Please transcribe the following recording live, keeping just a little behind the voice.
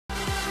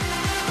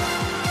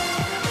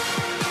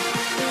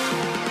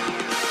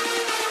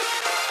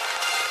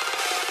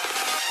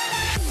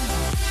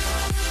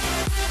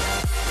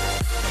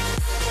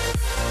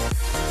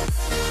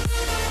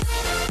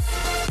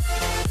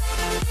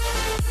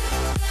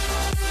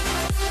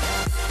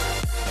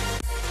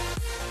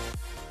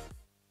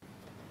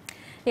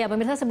Ya,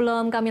 pemirsa,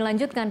 sebelum kami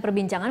lanjutkan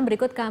perbincangan,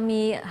 berikut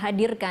kami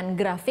hadirkan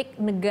grafik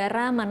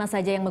negara mana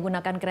saja yang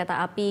menggunakan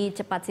kereta api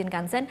cepat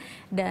Shinkansen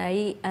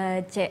dari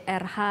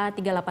CRH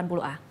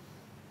 380A.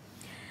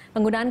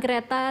 Penggunaan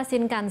kereta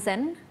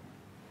Shinkansen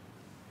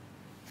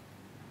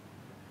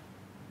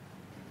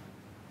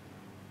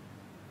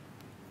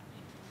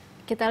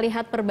kita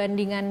lihat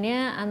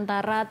perbandingannya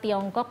antara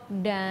Tiongkok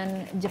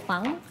dan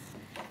Jepang.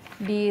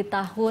 Di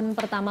tahun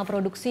pertama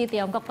produksi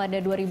Tiongkok pada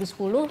 2010,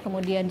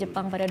 kemudian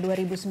Jepang pada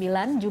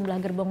 2009, jumlah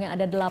gerbongnya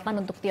ada 8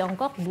 untuk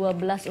Tiongkok,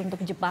 12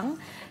 untuk Jepang.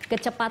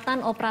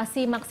 Kecepatan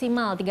operasi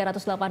maksimal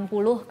 380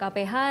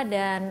 kph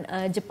dan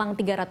Jepang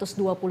 320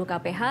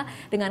 kph.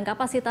 Dengan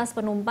kapasitas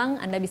penumpang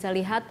Anda bisa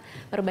lihat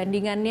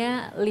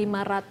perbandingannya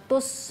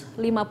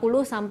 550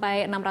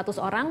 sampai 600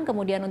 orang,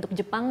 kemudian untuk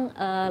Jepang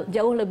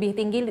jauh lebih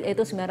tinggi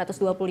yaitu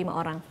 925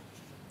 orang.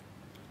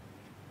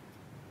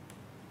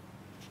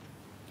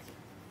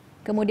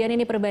 Kemudian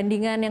ini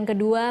perbandingan yang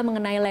kedua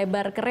mengenai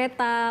lebar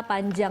kereta,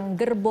 panjang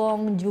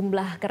gerbong,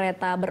 jumlah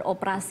kereta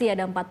beroperasi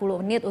ada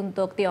 40 unit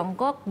untuk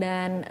Tiongkok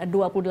dan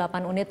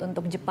 28 unit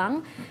untuk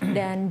Jepang.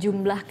 Dan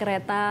jumlah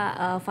kereta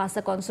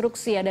fase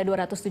konstruksi ada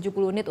 270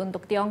 unit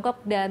untuk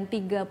Tiongkok dan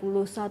 31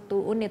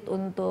 unit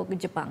untuk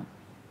Jepang.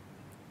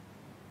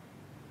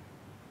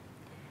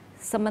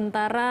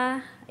 Sementara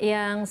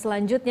yang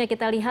selanjutnya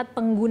kita lihat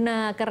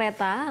pengguna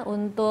kereta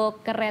untuk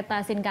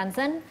kereta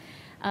Shinkansen.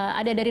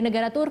 Ada dari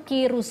negara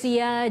Turki,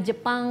 Rusia,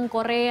 Jepang,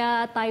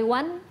 Korea,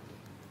 Taiwan.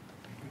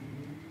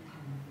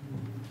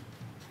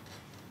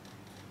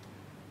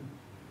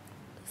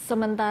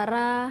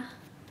 Sementara,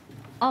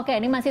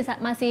 ini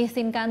masih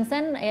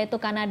Shinkansen, yaitu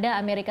Kanada,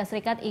 Amerika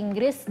Serikat,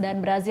 Inggris,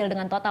 dan Brazil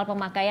dengan total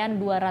pemakaian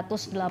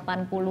 280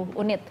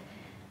 unit.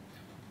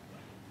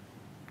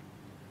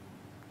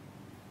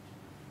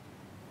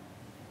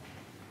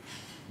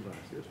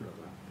 Brazil sudah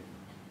pakai.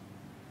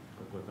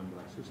 Kekuatan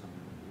Brazil sama.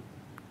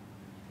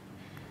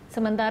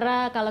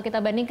 Sementara kalau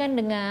kita bandingkan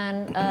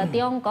dengan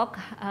Tiongkok,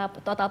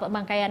 total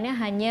pemakaiannya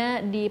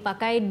hanya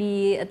dipakai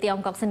di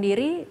Tiongkok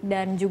sendiri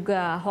dan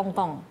juga Hong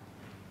Kong.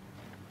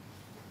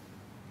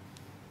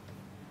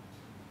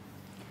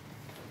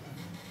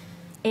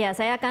 Iya,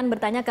 saya akan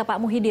bertanya ke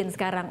Pak Muhyiddin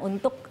sekarang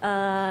untuk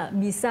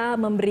bisa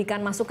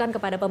memberikan masukan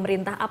kepada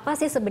pemerintah. Apa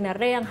sih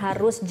sebenarnya yang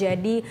harus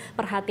jadi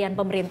perhatian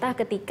pemerintah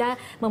ketika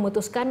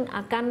memutuskan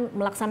akan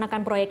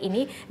melaksanakan proyek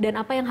ini, dan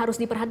apa yang harus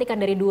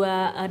diperhatikan dari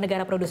dua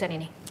negara produsen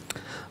ini?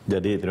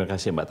 Jadi terima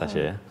kasih Mbak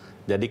Tasya ya.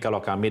 Jadi kalau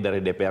kami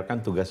dari DPR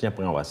kan tugasnya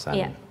pengawasan.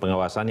 Iya.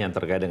 Pengawasan yang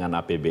terkait dengan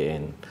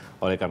APBN.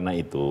 Oleh karena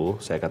itu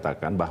saya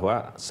katakan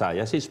bahwa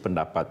saya sih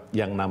sependapat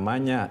yang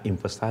namanya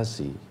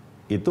investasi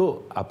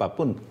itu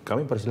apapun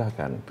kami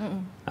persilahkan.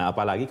 Nah,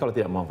 apalagi kalau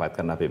tidak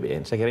memanfaatkan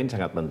APBN. Saya kira ini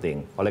sangat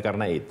penting. Oleh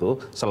karena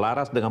itu,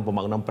 selaras dengan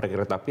pembangunan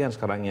proyek-kereta-apian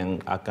sekarang yang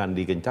akan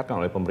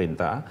digencarkan oleh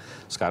pemerintah,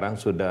 sekarang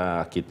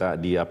sudah kita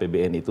di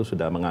APBN itu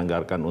sudah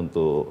menganggarkan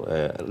untuk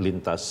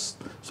lintas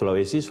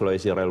Sulawesi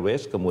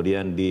Railways,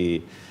 kemudian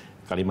di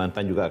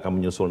Kalimantan juga akan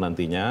menyusul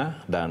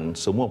nantinya, dan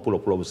semua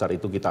pulau-pulau besar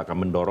itu kita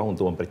akan mendorong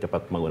untuk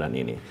mempercepat pembangunan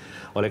ini.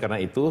 Oleh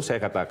karena itu saya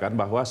katakan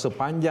bahwa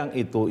sepanjang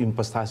itu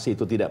investasi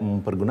itu tidak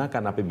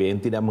mempergunakan APBN,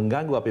 tidak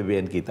mengganggu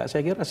APBN kita,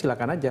 saya kira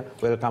silakan aja,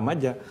 welcome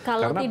aja.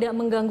 Kalau tidak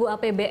mengganggu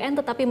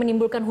APBN tetapi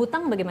menimbulkan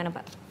hutang bagaimana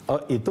Pak?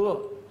 Oh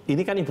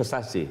ini kan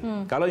investasi.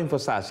 Kalau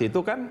investasi itu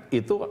kan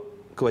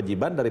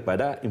kewajiban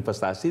daripada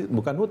investasi,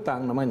 bukan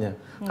hutang namanya.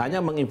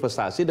 Hanya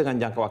menginvestasi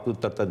dengan jangka waktu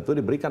tertentu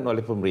diberikan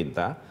oleh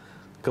pemerintah.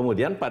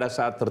 Kemudian pada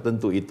saat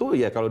tertentu itu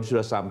ya kalau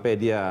sudah sampai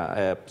dia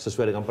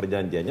sesuai dengan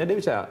perjanjiannya dia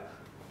bisa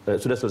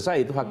sudah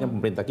selesai, itu haknya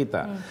pemerintah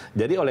kita.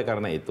 Jadi oleh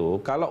karena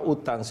itu kalau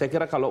utang, saya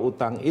kira kalau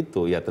utang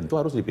itu ya tentu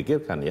harus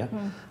dipikirkan ya.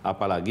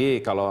 Apalagi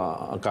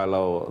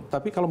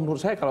tapi kalau menurut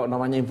saya kalau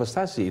namanya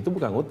investasi itu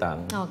bukan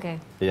utang. Oke.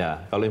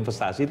 Ya, kalau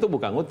investasi itu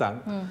bukan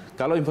utang.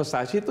 Kalau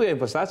investasi itu ya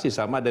investasi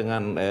sama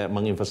dengan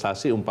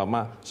menginvestasi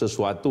umpama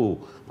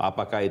sesuatu,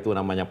 apakah itu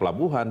namanya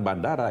pelabuhan,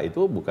 bandara,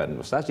 itu bukan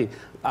investasi.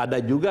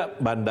 Ada juga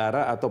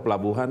bandara atau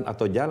pelabuhan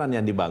atau jalan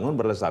yang dibangun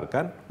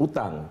berdasarkan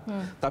utang.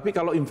 Tapi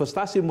kalau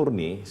investasi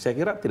murni, saya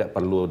kira tidak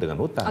perlu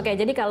dengan hutang. Oke,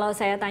 jadi kalau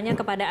saya tanya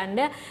kepada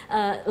Anda,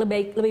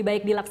 lebih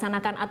baik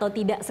dilaksanakan atau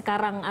tidak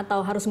sekarang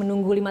atau harus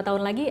menunggu 5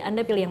 tahun lagi,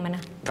 Anda pilih yang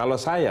mana?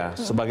 Kalau saya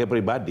sebagai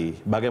pribadi,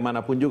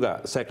 bagaimanapun juga,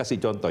 saya kasih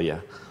contoh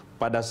ya.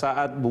 Pada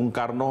saat Bung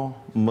Karno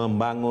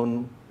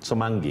membangun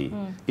Semanggi,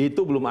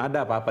 itu belum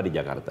ada apa-apa di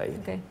Jakarta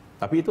ini. Okay.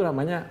 Tapi itu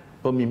namanya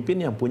pemimpin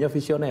yang punya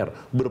visioner,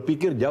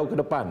 berpikir jauh ke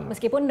depan.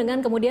 Meskipun dengan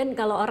kemudian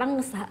kalau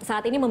orang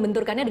saat ini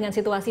membenturkannya dengan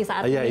situasi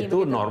saat ini. Ya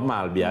itu begitu?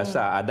 Normal,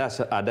 biasa.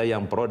 Ada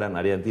yang pro dan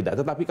ada yang tidak.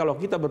 Tetapi kalau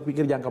kita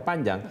berpikir jangka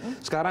panjang,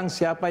 sekarang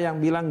siapa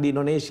yang bilang di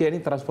Indonesia ini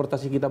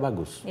transportasi kita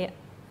bagus? Yeah.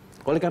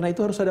 Oleh karena itu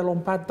harus ada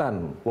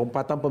lompatan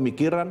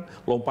pemikiran,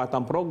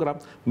 lompatan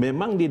program.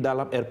 Memang di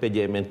dalam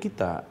RPJMN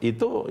kita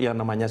itu yang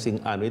namanya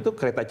itu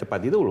kereta cepat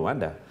itu belum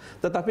ada.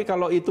 Tetapi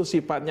kalau itu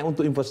sifatnya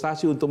untuk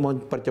investasi untuk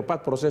mempercepat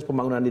proses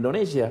pembangunan di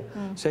Indonesia,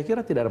 saya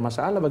kira tidak ada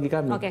masalah bagi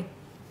kami. Oke.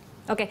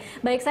 Oke,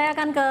 baik, saya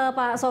akan ke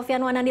Pak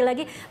Sofyan Wanandi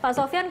lagi. Pak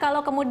Sofyan,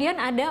 kalau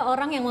kemudian ada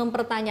orang yang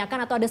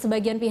mempertanyakan atau ada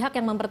sebagian pihak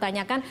yang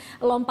mempertanyakan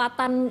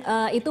lompatan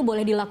itu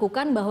boleh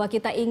dilakukan bahwa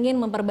kita ingin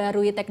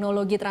memperbarui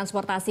teknologi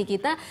transportasi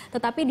kita,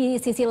 tetapi di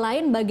sisi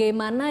lain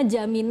bagaimana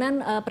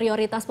jaminan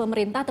prioritas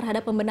pemerintah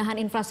terhadap pembenahan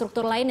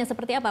infrastruktur lainnya,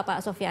 seperti apa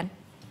Pak Sofyan?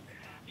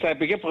 Saya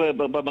pikir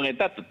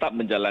pemerintah tetap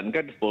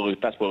menjalankan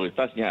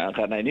prioritas-prioritasnya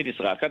karena ini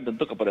diserahkan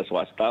tentu kepada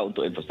swasta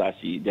untuk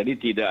investasi. Jadi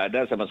tidak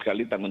ada sama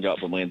sekali tanggung jawab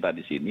pemerintah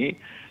di sini.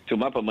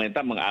 Cuma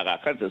pemerintah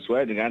mengarahkan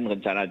sesuai dengan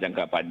rencana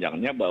jangka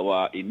panjangnya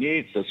bahwa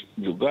ini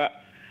juga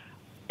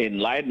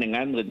inline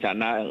dengan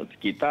rencana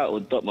kita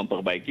untuk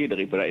memperbaiki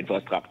daripada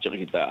infrastruktur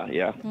kita,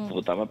 ya,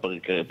 terutama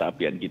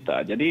perkeretaapian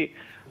kita. Jadi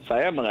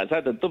saya merasa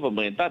tentu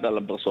pemerintah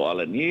dalam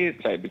persoalan ini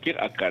saya pikir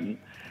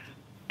akan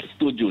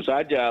setuju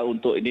saja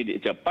untuk ini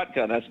cepat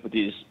karena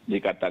seperti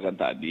dikatakan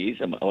tadi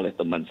oleh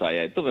teman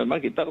saya itu memang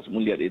kita harus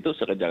melihat itu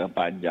secara jangka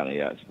panjang,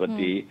 ya,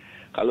 seperti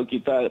kalau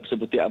kita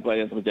seperti apa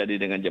yang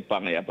terjadi dengan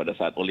Jepang, ya, pada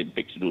saat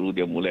Olympics dulu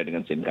dia mulai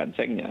dengan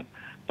Shinkansen-nya.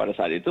 Pada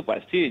saat itu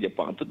pasti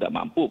Jepang itu tidak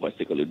mampu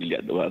pasti kalau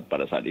dilihat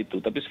pada saat itu,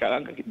 tapi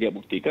sekarang dia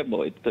buktikan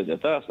bahwa itu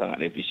ternyata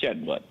sangat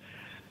efisien buat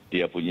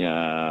dia punya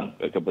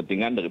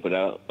kepentingan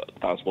daripada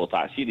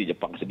transportasi di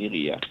Jepang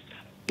sendiri, ya.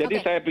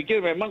 Jadi saya pikir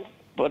memang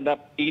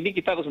ini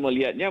kita harus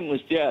melihatnya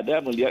mesti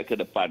ada melihat ke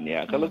depan,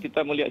 ya. Kalau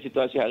kita melihat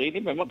situasi hari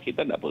ini memang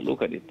kita tidak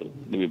perlukan itu.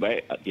 Lebih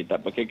baik kita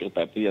pakai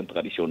kereta api yang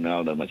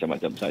tradisional dan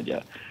macam-macam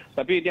saja.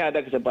 Tapi ini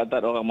ada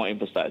kesempatan orang mau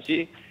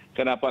investasi,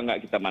 kenapa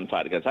nggak kita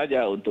manfaatkan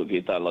saja untuk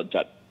kita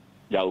loncat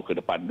jauh ke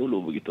depan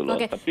dulu begitu loh.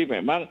 Tapi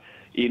memang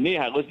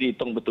ini harus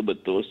dihitung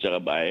betul-betul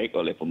secara baik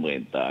oleh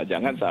pemerintah.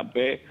 Jangan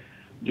sampai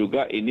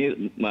juga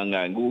ini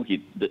mengganggu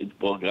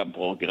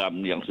program-program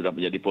yang sudah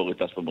menjadi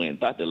prioritas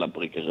pemerintah dalam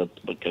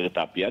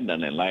perkeretaapian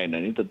dan lain-lain.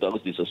 Dan ini tentu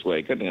harus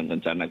disesuaikan dengan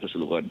rencana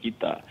keseluruhan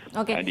kita.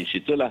 Nah,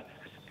 disitulah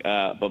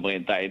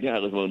pemerintah ini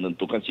harus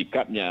menentukan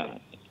sikapnya.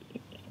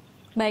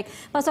 Baik,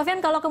 Pak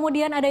Sofyan, kalau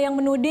kemudian ada yang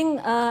menuding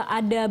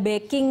ada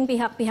backing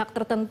pihak-pihak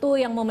tertentu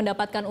yang mau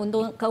mendapatkan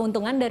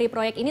keuntungan dari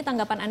proyek ini,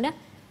 tanggapan Anda?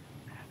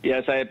 Ya,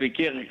 saya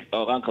pikir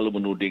orang kalau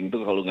menuding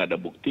itu kalau nggak ada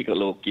bukti,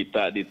 kalau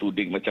kita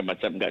dituding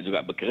macam-macam nggak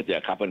juga bekerja,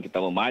 kapan kita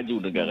mau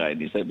maju negara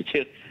ini? Saya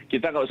pikir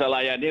kita nggak usah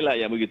layani lah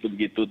yang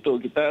begitu-begitu tuh,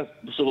 kita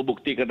suruh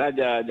buktikan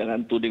aja,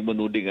 jangan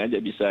tuding-menuding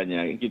aja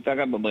bisanya. Kita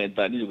kan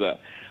pemerintah ini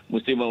juga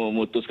mesti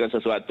memutuskan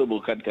sesuatu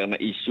bukan karena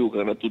isu,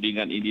 karena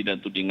tudingan ini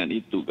dan tudingan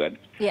itu kan.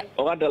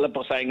 Orang dalam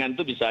persaingan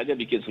itu bisa aja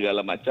bikin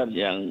segala macam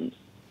yang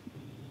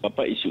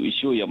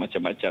isu-isu yang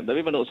macam-macam. Tapi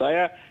menurut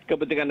saya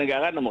kepentingan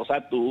negara nomor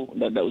satu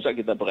dan tidak usah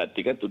kita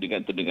perhatikan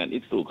tudingan-tudingan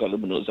itu. Kalau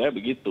menurut saya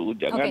begitu,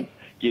 jangan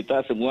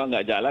kita semua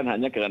nggak jalan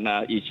hanya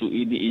karena isu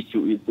ini,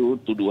 isu itu,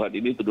 tuduhan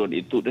ini, tuduhan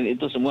itu, dan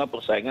itu semua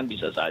persaingan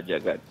bisa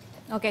saja kan.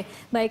 Oke,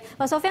 baik.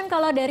 Pak Sofyan,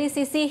 kalau dari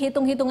sisi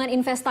hitung-hitungan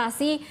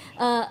investasi,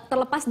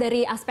 terlepas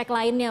dari aspek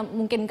lainnya,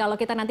 mungkin kalau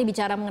kita nanti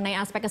bicara mengenai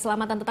aspek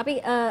keselamatan, tetapi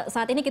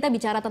saat ini kita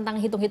bicara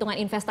tentang hitung-hitungan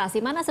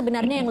investasi, mana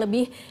sebenarnya yang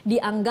lebih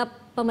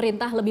dianggap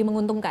pemerintah lebih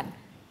menguntungkan?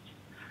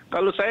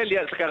 Kalau saya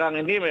lihat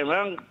sekarang ini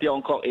memang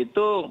Tiongkok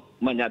itu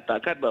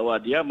menyatakan bahwa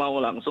dia mau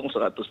langsung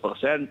 100%,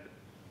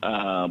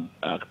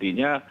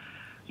 artinya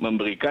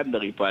memberikan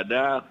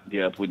daripada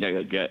dia punya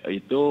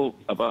itu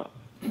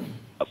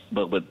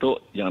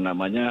berbentuk yang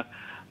namanya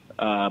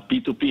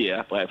P2P,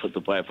 ya, private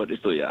to private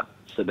itu, ya.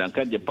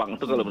 Sedangkan Jepang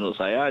itu kalau menurut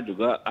saya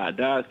juga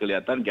ada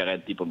kelihatan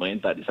garansi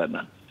pemerintah di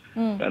sana.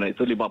 Karena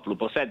itu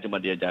 50%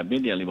 cuma dia jamin,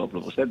 yang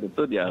 50%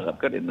 itu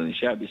diharapkan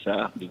Indonesia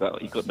bisa juga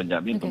ikut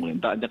menjamin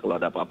pemerintahnya kalau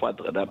ada apa-apa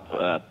terhadap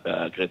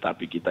kereta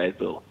api kita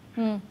itu.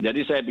 Jadi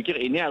saya pikir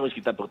ini harus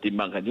kita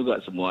pertimbangkan juga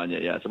semuanya,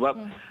 ya.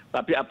 Sebab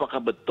tapi apakah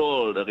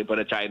betul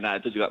daripada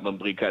China itu juga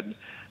memberikan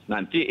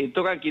nanti itu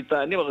kan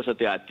kita ini harus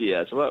hati-hati,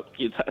 ya. Sebab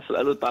kita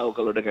selalu tahu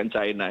kalau dengan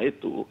China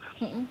itu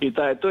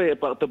kita itu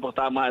waktu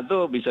pertama itu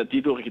bisa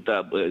tidur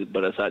kita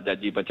pada saat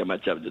janji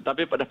macam-macam.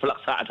 Tapi pada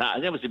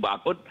pelaksanaannya mesti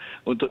bangun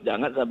untuk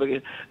jangan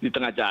sampai di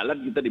tengah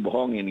jalan kita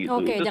dibohongin gitu.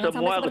 Itu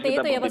semua harus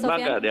kita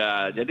pertimbangkan,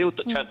 ya. Jadi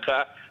untuk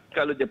jaga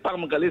kalau Jepang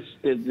mengkali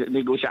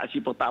negosiasi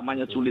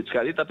pertamanya sulit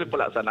sekali, tapi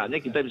pelaksanaannya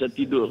kita bisa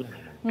tidur.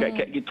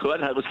 Kayak gituan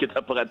harus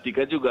kita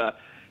perhatikan juga.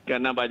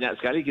 Karena banyak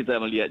sekali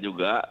kita melihat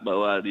juga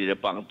bahwa di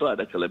Jepang itu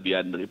ada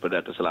kelebihan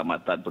daripada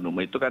keselamatan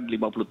penumpang. Itu kan 50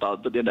 tahun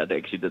itu dia tidak ada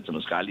accident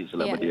sama sekali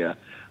selama dia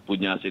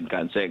punya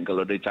Shinkansen.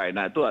 Kalau di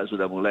China itu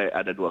sudah mulai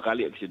ada 2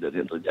 kali accident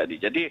yang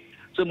terjadi. Jadi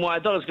semua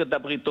itu harus kita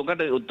perhitungkan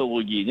dari untung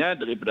ruginya,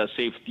 daripada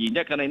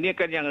safety-nya. Karena ini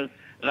kan yang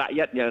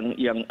rakyat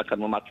yang akan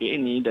memakai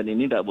ini, dan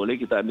ini tidak boleh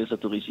kita ambil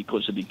satu risiko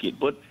sedikit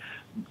pun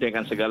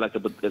dengan segala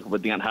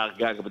kepentingan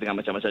harga,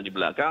 kepentingan macam-macam di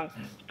belakang,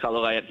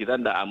 kalau rakyat kita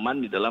tidak aman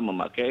di dalam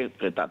memakai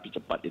kereta api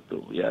cepat itu,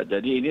 ya.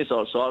 Jadi ini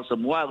soal-soal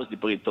semua harus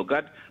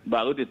diperhitungkan,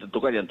 baru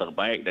ditentukan yang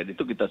terbaik, dan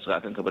itu kita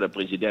serahkan kepada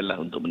presiden lah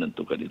untuk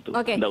menentukan itu.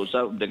 Tidak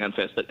usah dengan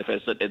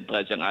vested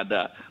interest yang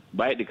ada,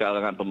 baik di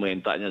kalangan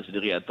pemerintahnya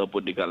sendiri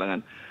ataupun di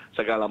kalangan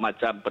segala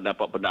macam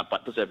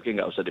pendapat-pendapat itu saya pikir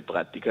nggak usah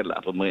diperhatikan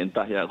lah.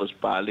 Pemerintah yang harus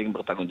paling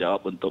bertanggung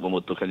jawab untuk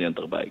memutuskan yang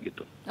terbaik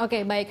gitu.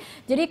 Oke, baik.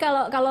 Jadi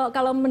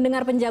kalau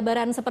mendengar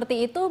penjabaran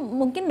seperti itu,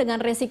 mungkin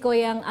dengan resiko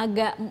yang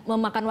agak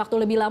memakan waktu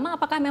lebih lama,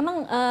 apakah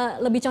memang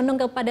lebih condong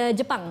kepada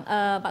Jepang,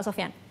 Pak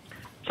Sofyan?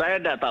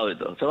 Saya tidak tahu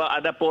itu. Sebab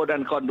ada pro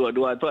dan kon,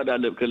 dua-dua itu ada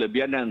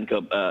kelebihan dan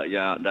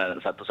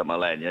satu sama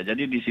lain ya.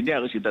 Jadi di sini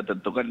harus kita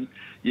tentukan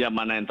yang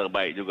mana yang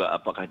terbaik juga.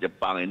 Apakah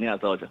Jepang ini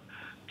atau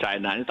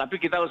China ini, tapi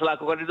kita harus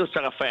lakukan itu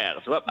secara fair.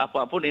 Sebab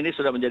apapun ini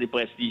sudah menjadi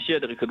prestise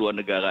dari kedua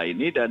negara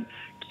ini, dan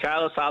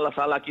kalau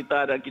salah-salah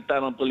kita dan kita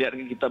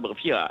memperlihatkan kita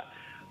berpihak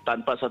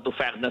tanpa satu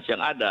fairness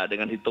yang ada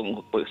dengan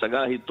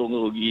segala hitung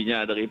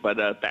ruginya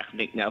daripada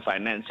tekniknya,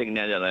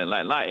 financingnya dan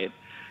lain-lain,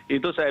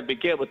 itu saya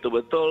pikir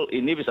betul-betul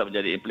ini bisa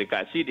menjadi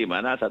implikasi di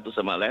mana satu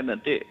sama lain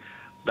nanti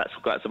tak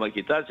suka sama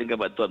kita sehingga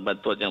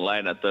bantuan-bantuan yang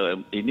lain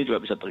atau ini juga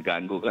bisa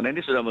terganggu. Karena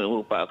ini sudah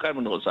merupakan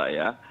menurut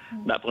saya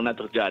tidak pernah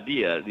terjadi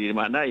ya, di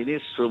mana ini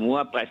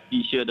semua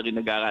prestise dari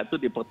negara itu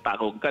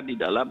dipertarungkan di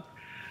dalam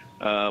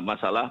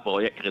masalah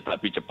proyek kereta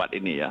api cepat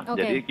ini ya.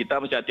 Jadi kita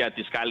mesti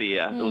hati-hati sekali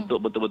ya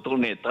untuk betul-betul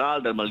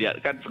netral dan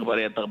melihatkan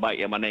kepada yang terbaik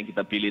yang mana yang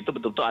kita pilih itu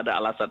betul-betul ada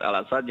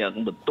alasan-alasan yang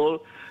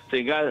betul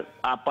sehingga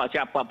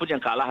siapapun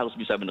yang kalah harus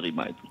bisa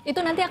menerima itu.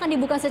 Itu nanti akan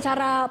dibuka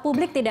secara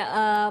publik tidak,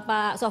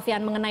 Pak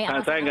Sofyan, mengenai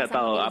alasan? Saya nggak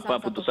tahu apa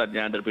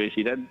putusannya dari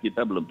Presiden,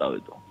 kita belum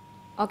tahu itu.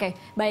 Oke,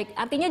 baik.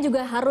 Artinya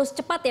juga harus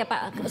cepat ya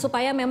Pak,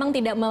 supaya memang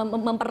tidak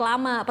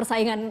memperlama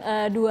persaingan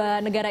dua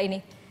negara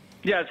ini.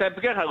 Ya, saya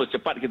pikir harus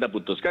cepat kita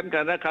putuskan,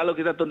 karena kalau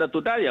kita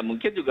tunda-tunda ya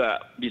mungkin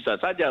juga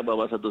bisa saja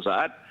bahwa satu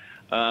saat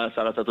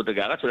salah satu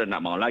negara sudah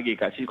tidak mau lagi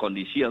kasih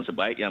kondisi yang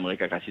sebaik yang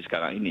mereka kasih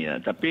sekarang ini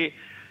ya. Tapi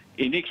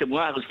ini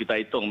semua harus kita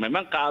hitung.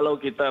 Memang kalau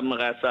kita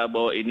merasa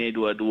bahwa ini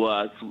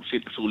dua-dua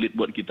sulit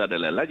buat kita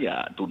dan lain-lain,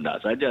 ya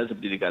tunda saja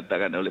seperti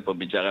dikatakan oleh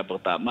pembicara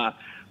pertama,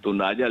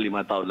 tunda aja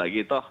 5 tahun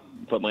lagi toh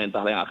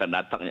pemerintah yang akan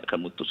datang yang akan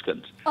memutuskan.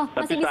 Oh,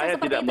 tapi masih bisa saya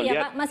seperti tidak itu melihat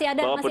ya Pak? Masih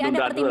ada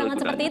pertimbangan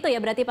seperti itu ya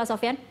berarti Pak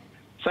Sofyan?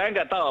 Saya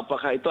nggak tahu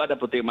apakah itu ada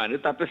pertimbangan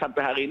itu, tapi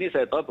sampai hari ini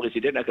saya tahu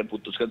Presiden akan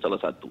putuskan salah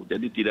satu.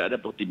 Jadi tidak ada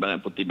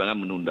pertimbangan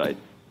menunda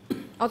itu.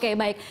 Oke,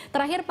 baik.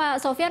 Terakhir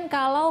Pak Sofyan,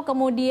 kalau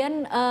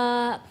kemudian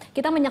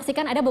kita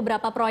menyaksikan ada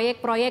beberapa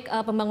proyek-proyek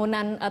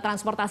pembangunan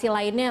transportasi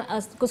lainnya,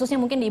 khususnya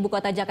mungkin di ibu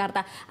kota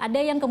Jakarta, ada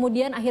yang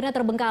kemudian akhirnya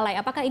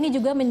terbengkalai. Apakah ini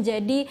juga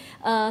menjadi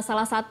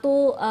salah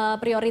satu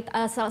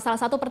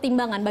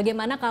pertimbangan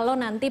bagaimana kalau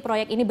nanti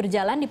proyek ini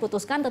berjalan,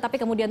 diputuskan, tetapi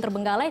kemudian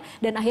terbengkalai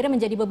dan akhirnya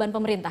menjadi beban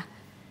pemerintah?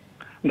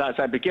 Nah,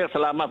 saya pikir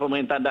selama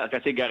pemerintah tidak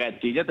kasih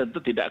garansinya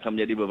tentu tidak akan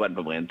menjadi beban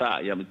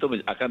pemerintah. Yang itu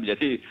akan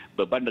menjadi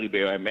beban dari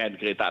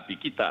BUMN kereta api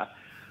kita.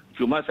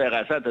 Cuma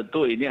saya rasa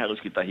tentu ini harus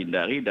kita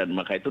hindari dan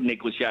maka itu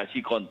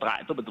negosiasi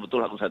kontrak itu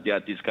betul-betul harus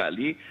hati-hati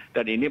sekali.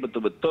 Dan ini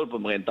betul-betul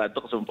pemerintah itu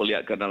harus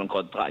memperlihatkan dalam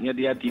kontraknya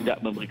dia tidak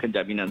memberikan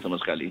jaminan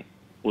sama sekali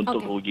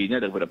untuk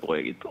ruginya daripada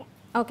proyek itu.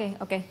 Oke.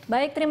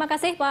 Baik, terima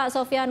kasih Pak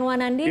Sofyan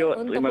Wanandi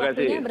untuk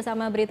waktunya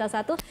bersama Berita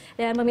 1.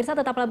 Dan pemirsa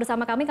tetaplah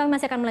bersama kami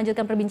masih akan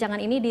melanjutkan perbincangan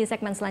ini di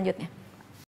segmen selanjutnya.